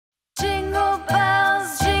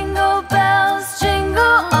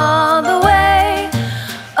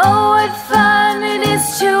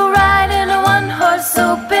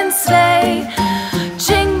sleigh.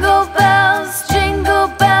 Jingle bells,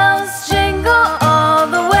 jingle all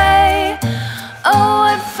the way. Oh,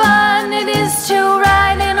 what fun it is to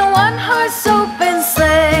ride in a one-horse open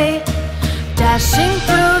sleigh. Dashing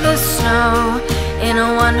through the snow in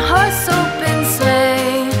a one-horse open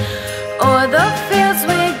sleigh. O'er the fields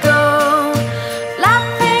we go,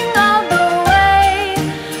 laughing all the way.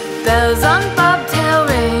 Bells on bobtail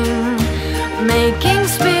ring, making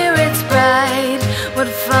spirits bright. What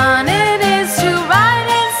fun it is to ride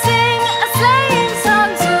and sing a sleighing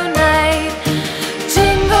song tonight.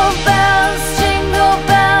 Jingle bells, jingle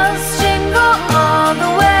all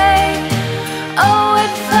the way. Oh,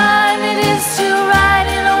 what fun it is to ride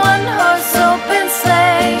in a one-horse open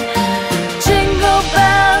sleigh. Jingle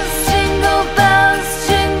bells,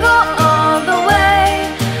 jingle all the way.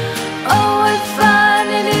 Oh, what fun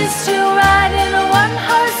it is to ride in a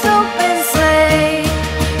one-horse open sleigh.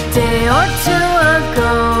 Day or two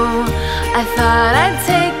ago, I thought I'd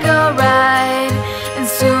take a ride, and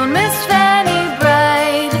soon Miss Fanny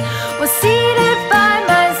Bright was seated by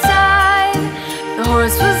my side. The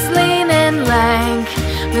horse was lean and lank,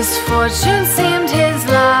 misfortune seemed his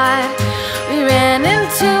lot. We ran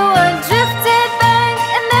into a drifted bank,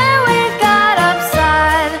 and there we got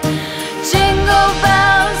upside. Jingle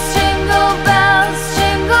bells, jingle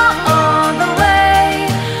all the way.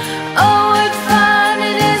 Oh, what fun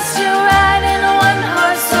it is to ride in a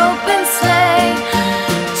one-horse open sleigh.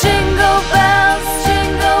 Jingle bells,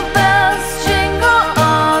 jingle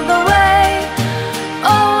all the way.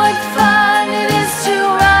 Oh, what fun it is to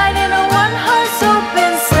ride in a one-horse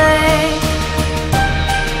open sleigh.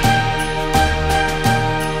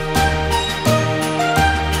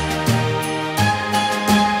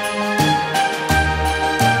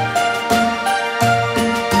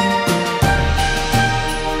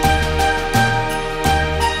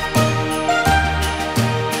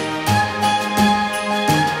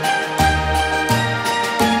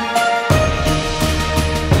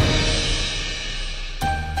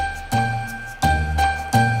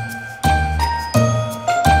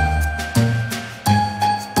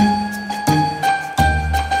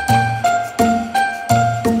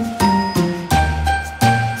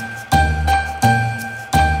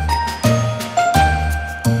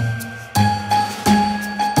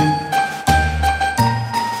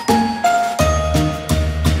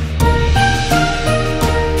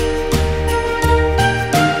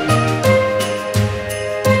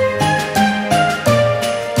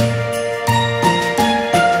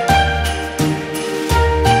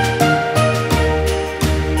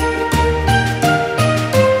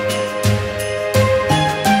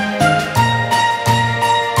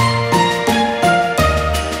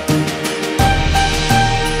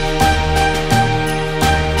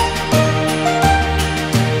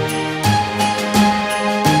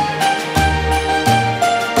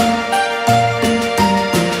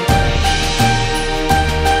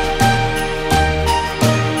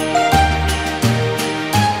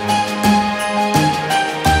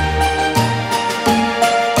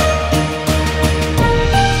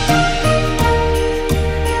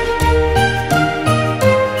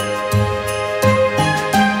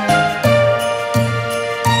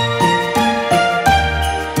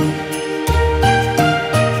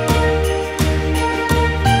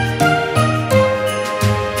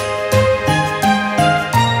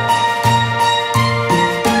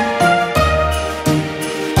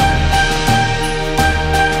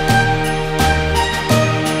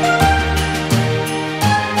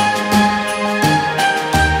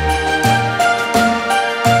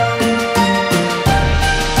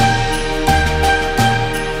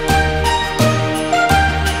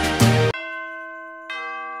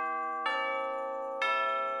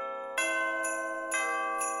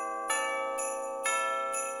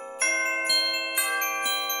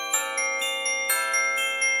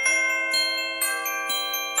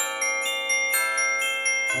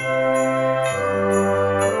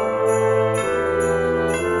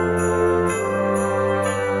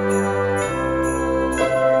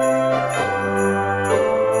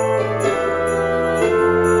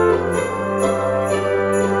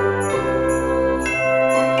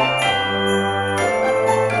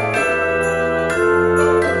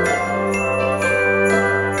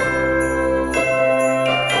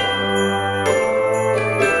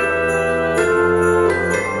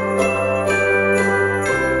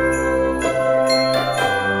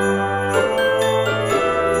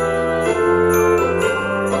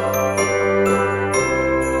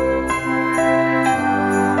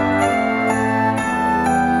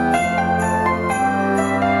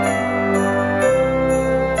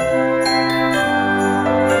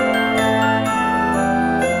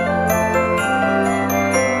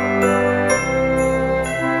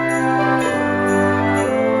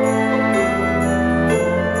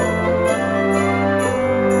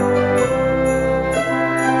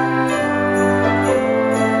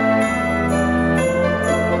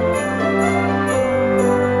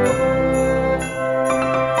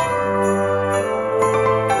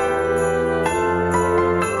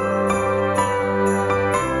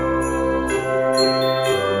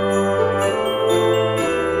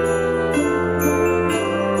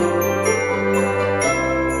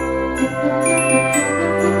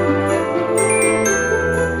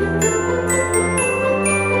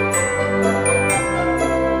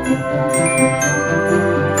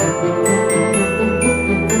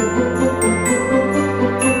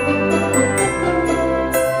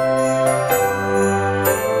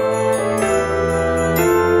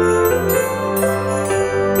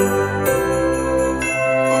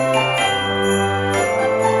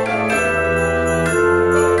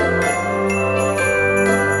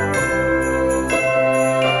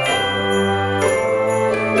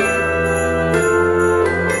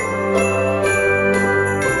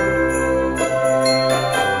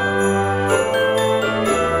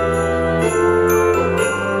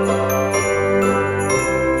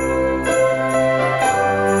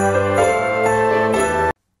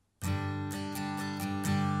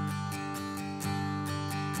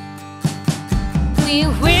 We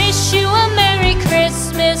wish you a Merry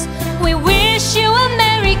Christmas. We wish you a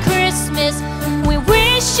Merry Christmas. We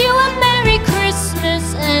wish you a Merry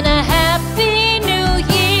Christmas and a Happy New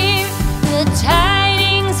Year. The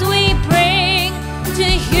tidings we bring to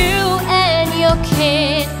you and your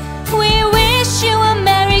kin. We wish you a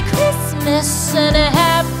Merry Christmas and a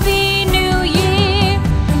Happy New Year.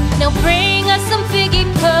 Now bring us some figgy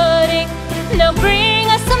pudding. Now bring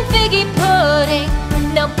us some figgy pudding.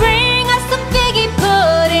 Now bring us some figgy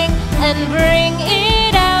pudding and bring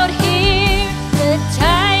it out here. The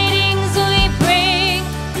tidings we bring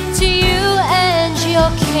to you and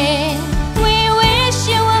your kin. We wish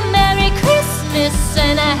you a Merry Christmas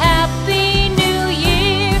and a Happy New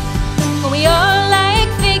Year. For we all like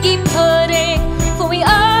figgy pudding. For we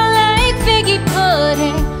all like figgy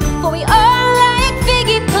pudding. For we all like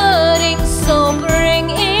figgy pudding. So bring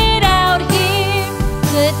it out here.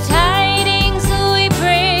 The tidings we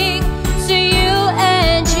bring to you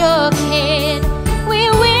and your kin. We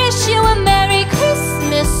wish you a Merry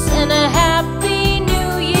Christmas and a Happy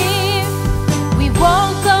New Year. We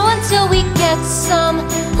won't go until we get some.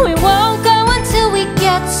 We won't go until we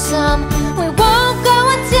get some. We won't go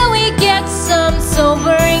until we get some. So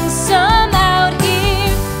bring some out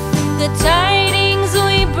here. The tidings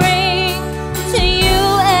we bring